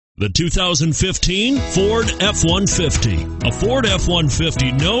The 2015 Ford F-150. A Ford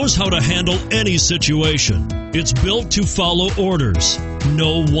F-150 knows how to handle any situation. It's built to follow orders,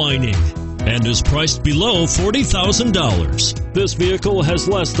 no whining, and is priced below $40,000. This vehicle has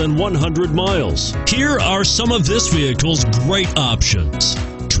less than 100 miles. Here are some of this vehicle's great options: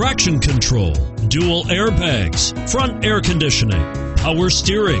 traction control, dual airbags, front air conditioning, power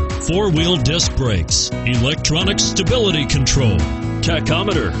steering, four-wheel disc brakes, electronic stability control,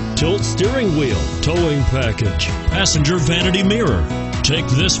 tachometer, tilt steering wheel, towing package, passenger vanity mirror. Take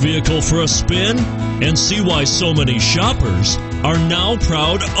this vehicle for a spin and see why so many shoppers are now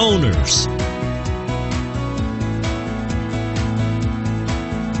proud owners.